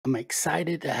I'm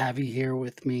excited to have you here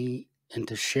with me and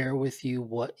to share with you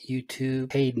what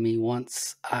YouTube paid me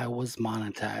once I was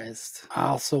monetized. I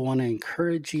also want to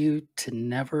encourage you to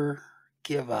never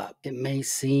give up. It may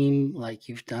seem like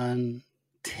you've done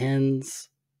tens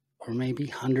or maybe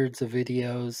hundreds of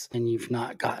videos and you've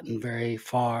not gotten very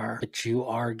far, but you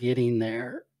are getting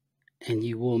there and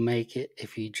you will make it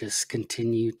if you just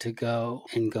continue to go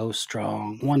and go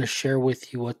strong. I want to share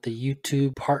with you what the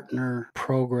YouTube Partner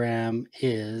Program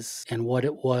is and what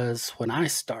it was when I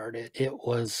started. It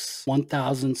was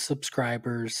 1,000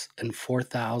 subscribers and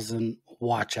 4,000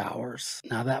 watch hours.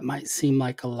 Now that might seem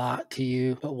like a lot to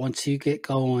you, but once you get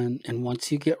going and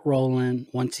once you get rolling,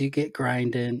 once you get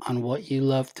grinding on what you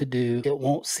love to do, it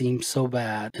won't seem so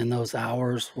bad and those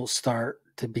hours will start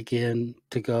to begin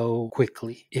to go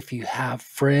quickly. If you have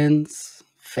friends,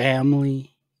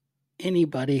 family,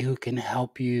 anybody who can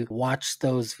help you watch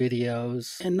those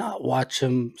videos and not watch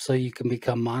them so you can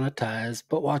become monetized,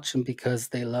 but watch them because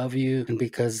they love you and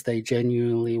because they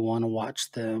genuinely want to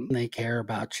watch them and they care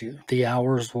about you. The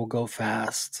hours will go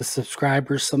fast. The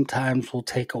subscribers sometimes will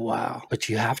take a while, but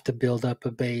you have to build up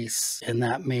a base, and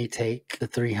that may take the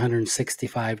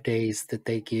 365 days that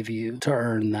they give you to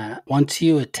earn that. Once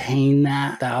you attain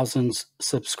that 1,000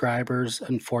 subscribers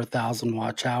and 4,000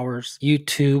 watch hours,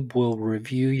 YouTube will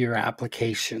review your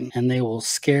application and they will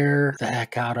scare the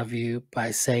heck out of you by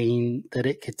saying that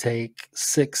it could take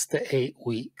 6 to 8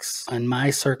 weeks. In my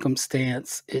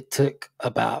circumstance, it took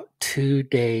about 2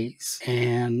 days,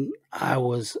 and I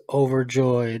was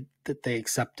overjoyed that they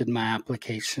accepted my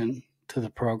application to the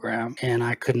program. And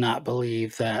I could not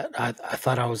believe that. I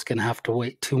thought I was going to have to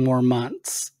wait 2 more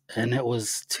months, and it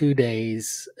was 2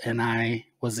 days and I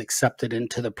was accepted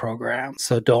into the program.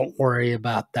 So don't worry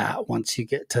about that once you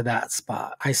get to that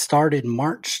spot. I started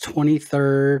March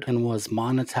 23rd and was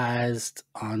monetized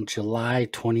on July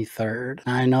 23rd.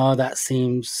 I know that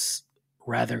seems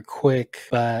rather quick,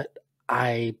 but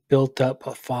I built up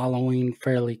a following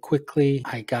fairly quickly.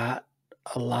 I got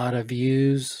a lot of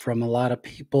views from a lot of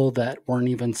people that weren't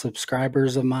even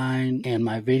subscribers of mine, and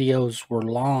my videos were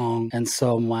long, and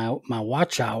so my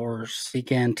watch hours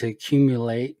began to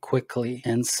accumulate quickly,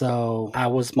 and so I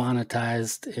was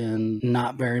monetized in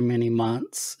not very many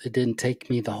months. It didn't take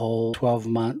me the whole 12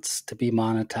 months to be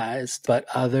monetized, but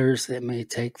others it may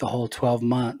take the whole 12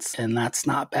 months, and that's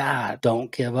not bad.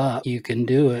 Don't give up. You can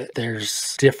do it.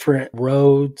 There's different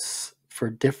roads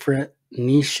for different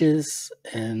niches,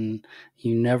 and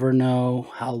you never know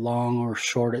how long or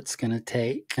short it's going to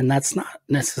take. And that's not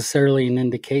necessarily an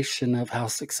indication of how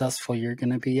successful you're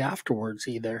going to be afterwards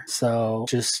either. So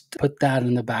just put that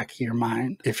in the back of your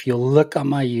mind. If you look on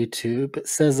my YouTube, it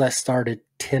says I started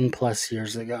 10 plus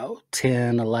years ago,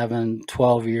 10, 11,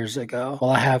 12 years ago.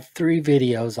 Well, I have 3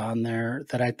 videos on there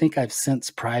that I think I've since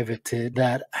privated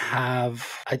that have,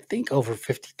 I think, over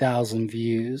 50,000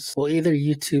 views. Well, either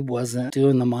YouTube wasn't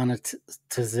doing the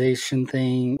monetization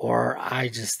thing or I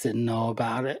just didn't know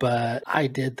about it. But I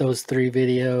did those 3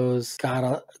 videos,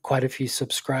 got quite a few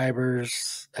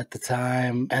subscribers at the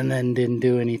time, and then didn't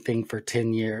do anything for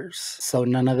 10 years. So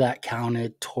none of that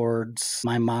counted towards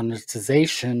my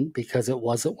monetization because it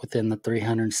wasn't within the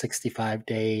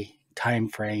 365-day time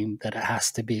frame that it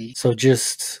has to be. So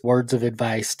just words of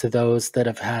advice to those that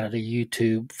have had a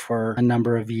YouTube for a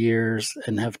number of years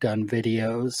and have done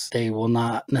videos. They will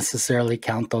not necessarily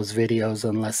count those videos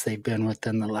unless they've been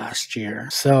within the last year.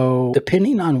 So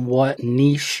depending on what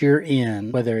niche you're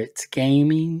in, whether it's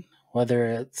gaming, whether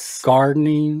it's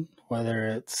gardening, whether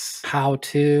it's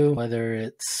how-to, whether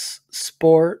it's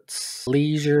sports,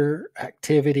 leisure,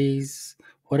 activities,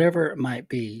 whatever it might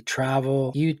be,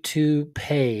 travel, YouTube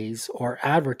pays, or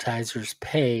advertisers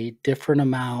pay different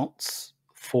amounts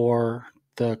for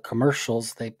the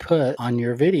commercials they put on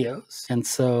your videos. And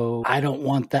so I don't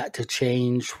want that to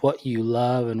change what you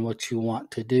love and what you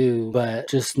want to do, but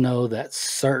just know that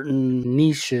certain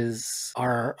niches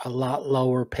are a lot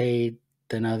lower paid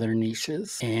than other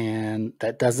niches. And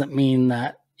that doesn't mean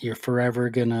that you're forever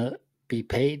gonna be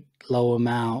paid low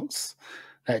amounts.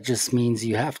 That just means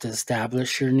you have to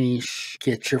establish your niche,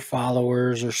 get your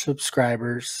followers or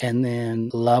subscribers, and then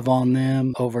love on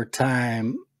them. Over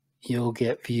time, you'll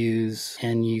get views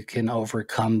and you can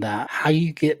overcome that. How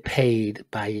you get paid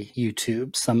by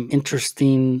YouTube. Some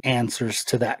interesting answers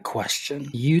to that question.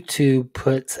 YouTube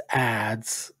puts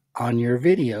ads on your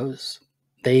videos.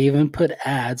 They even put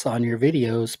ads on your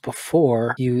videos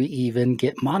before you even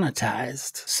get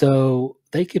monetized. So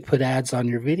they could put ads on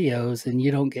your videos and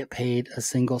you don't get paid a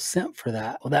single cent for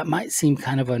that. Well, that might seem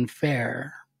kind of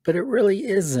unfair, but it really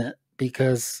isn't,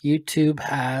 because YouTube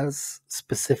has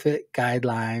specific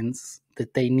guidelines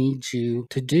that they need you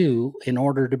to do in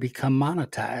order to become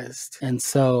monetized. And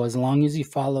so as long as you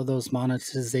follow those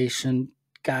monetization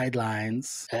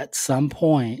guidelines, at some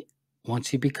point,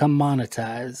 once you become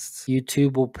monetized,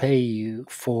 YouTube will pay you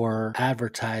for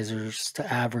advertisers to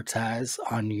advertise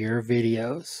on your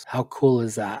videos. How cool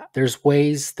is that? There's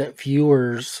ways that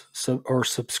viewers or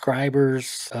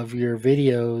subscribers of your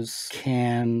videos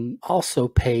can also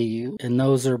pay you, and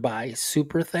those are by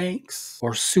super thanks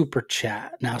or super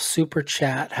chat. Now, super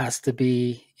chat has to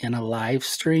be in a live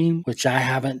stream, which I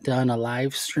haven't done a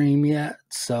live stream yet,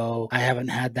 so I haven't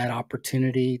had that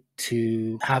opportunity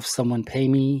to have someone pay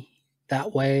me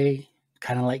that way,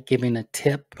 kind of like giving a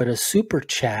tip. But a super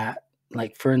chat,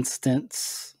 like for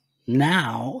instance,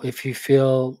 now, if you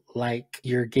feel like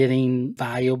you're getting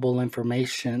valuable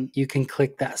information, you can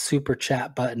click that super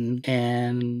chat button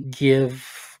and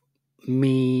give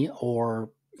me or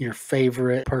your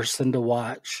favorite person to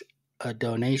watch a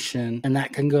donation, and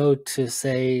that can go to,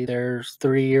 say, their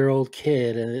 3-year-old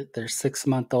kid and their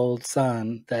 6-month-old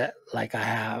son that, like I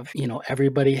have.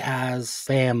 Everybody has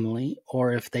family,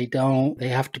 or if they don't, they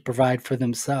have to provide for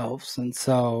themselves. And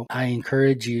so I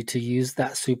encourage you to use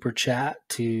that super chat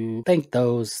to thank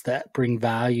those that bring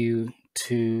value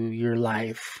to your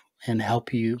life and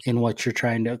help you in what you're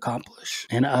trying to accomplish.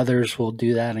 And others will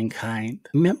do that in kind.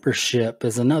 Membership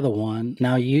is another one.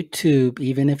 Now, YouTube,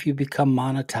 even if you become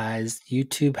monetized,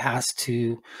 YouTube has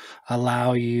to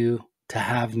allow you to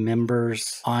have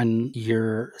members on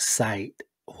your site.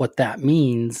 What that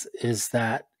means is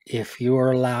that if you're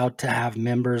allowed to have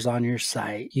members on your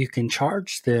site, you can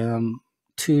charge them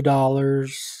 $2,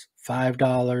 $5,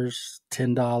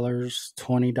 $10,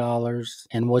 $20.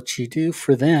 And what you do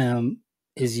for them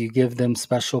is you give them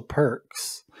special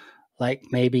perks. Like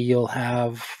maybe you'll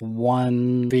have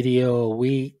one video a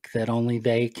week that only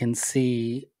they can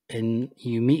see and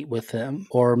you meet with them,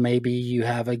 or maybe you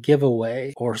have a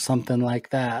giveaway or something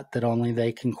like that that only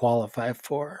they can qualify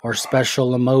for, or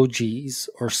special emojis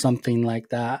or something like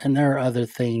that. And there are other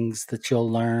things that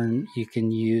you'll learn you can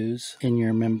use in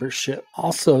your membership.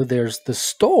 Also, there's the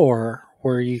store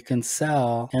where you can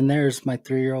sell, and there's my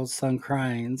 3-year-old son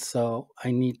crying, so I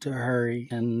need to hurry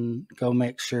and go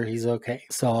make sure he's okay.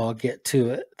 So I'll get to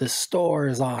it. The store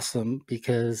is awesome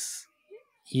because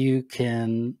you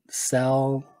can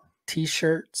sell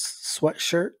t-shirts,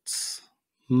 sweatshirts,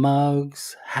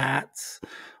 mugs, hats,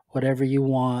 whatever you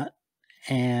want.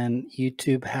 And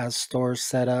YouTube has stores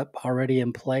set up already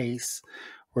in place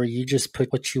where you just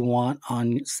put what you want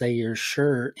on, say, your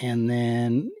shirt, and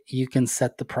then you can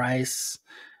set the price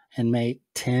and make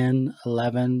 $10,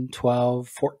 $11, $12,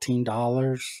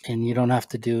 $14, and you don't have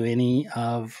to do any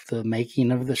of the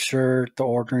making of the shirt, the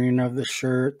ordering of the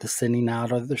shirt, the sending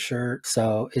out of the shirt.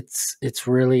 So it's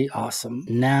really awesome.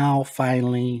 Now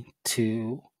finally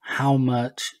to how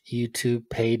much YouTube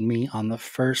paid me on the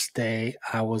first day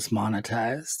I was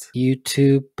monetized.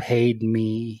 YouTube paid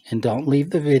me, and don't leave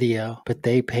the video, but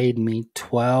they paid me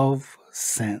 12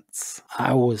 cents.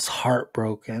 I was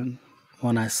heartbroken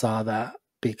when I saw that,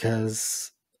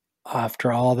 because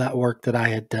after all that work that I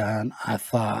had done, I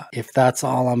thought, if that's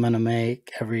all I'm going to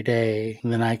make every day,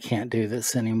 then I can't do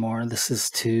this anymore. This is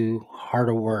too hard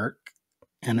of work.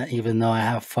 And even though I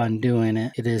have fun doing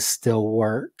it, it is still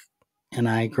work. And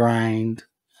I grind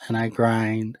and I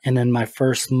grind. And in my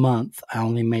first month, I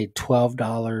only made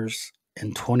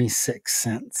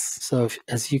 $12.26. So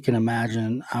as you can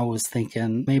imagine, I was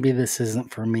thinking maybe this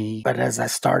isn't for me. But as I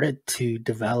started to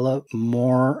develop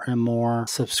more and more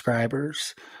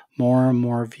subscribers, more and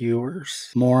more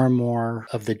viewers, more and more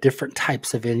of the different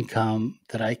types of income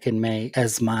that I can make,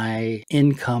 as my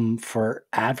income for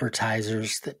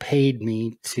advertisers that paid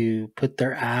me to put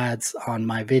their ads on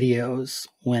my videos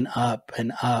went up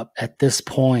and up. At this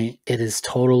point, it is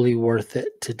totally worth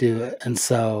it to do it. And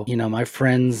so, my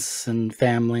friends and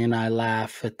family and I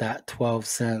laugh at that 12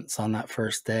 cents on that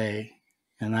first day.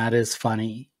 And that is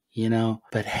funny,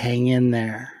 but hang in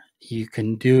there. You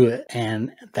can do it.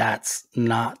 And that's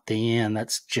not the end.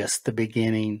 That's just the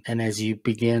beginning. And as you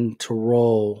begin to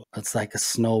roll, it's like a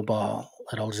snowball.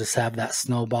 It'll just have that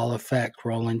snowball effect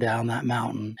rolling down that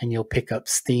mountain, and you'll pick up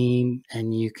steam,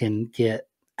 and you can get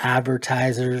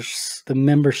advertisers, the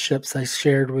memberships I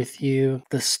shared with you,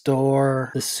 the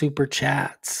store, the super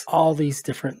chats, all these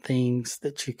different things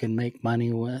that you can make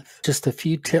money with. Just a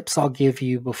few tips I'll give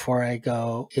you before I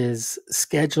go is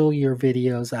schedule your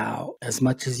videos out as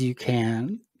much as you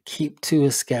can. Keep to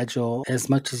a schedule as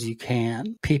much as you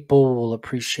can. People will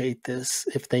appreciate this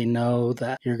if they know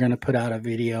that you're going to put out a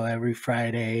video every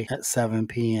Friday at 7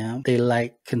 p.m. They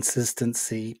like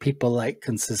consistency. People like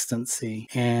consistency.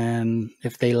 And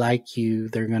if they like you,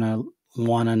 they're going to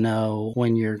want to know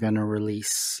when you're going to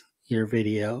release your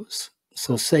videos.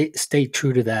 So stay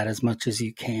true to that as much as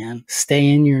you can. Stay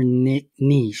in your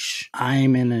niche.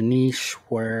 I'm in a niche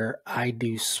where I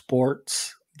do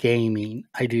sports gaming.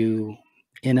 I do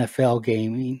NFL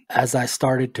gaming. As I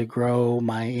started to grow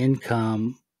my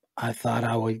income, I thought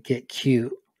I would get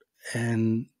cute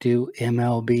and do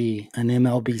MLB, an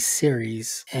MLB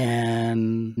series,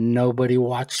 and nobody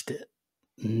watched it.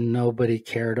 Nobody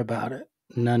cared about it.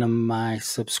 None of my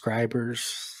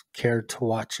subscribers cared to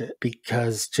watch it,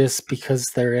 because just because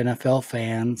they're NFL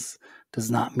fans does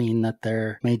not mean that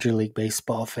they're Major League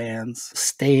Baseball fans.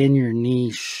 Stay in your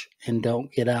niche and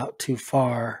don't get out too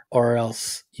far, or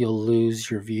else you'll lose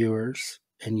your viewers,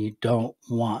 and you don't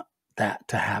want that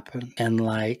to happen. And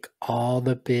like all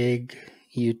the big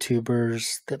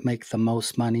YouTubers that make the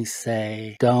most money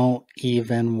say, don't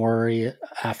even worry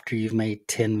after you've made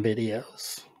 10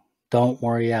 videos. Don't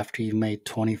worry after you've made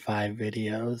 25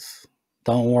 videos.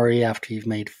 Don't worry after you've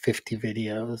made 50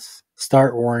 videos.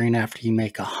 Start worrying after you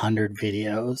make 100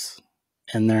 videos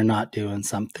and they're not doing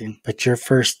something. But your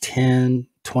first 10,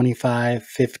 25,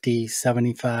 50,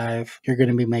 75, you're going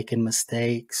to be making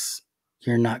mistakes.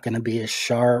 You're not going to be as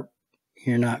sharp.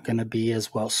 You're not going to be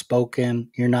as well spoken.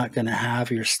 You're not going to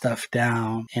have your stuff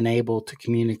down and able to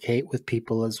communicate with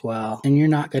people as well. And you're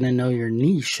not going to know your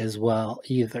niche as well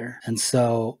either. And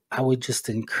so I would just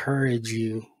encourage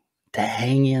you to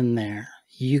hang in there.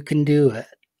 You can do it.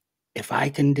 If I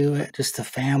can do it, just a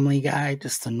family guy,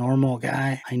 just a normal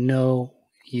guy, I know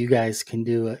you guys can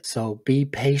do it. So be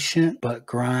patient, but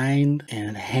grind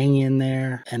and hang in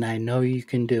there. And I know you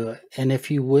can do it. And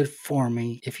if you would for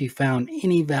me, if you found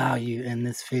any value in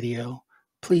this video,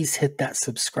 please hit that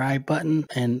subscribe button.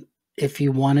 And if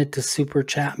you wanted to super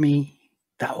chat me,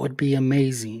 that would be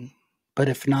amazing. But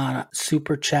if not,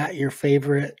 super chat your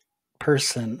favorite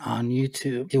person on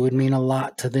YouTube. It would mean a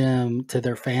lot to them, to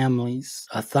their families.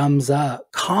 A thumbs up,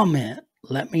 comment.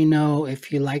 Let me know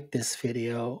if you like this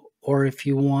video, or if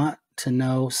you want to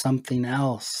know something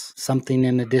else, something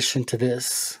in addition to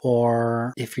this,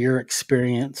 or if your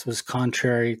experience was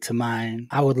contrary to mine.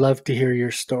 I would love to hear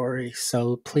your story.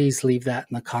 So please leave that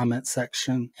in the comment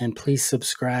section, and please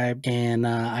subscribe. And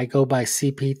I go by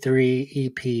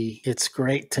CP3EP. It's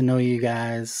great to know you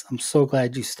guys. I'm so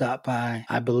glad you stopped by.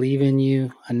 I believe in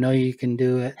you. I know you can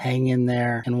do it. Hang in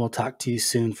there, and we'll talk to you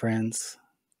soon, friends.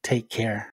 Take care.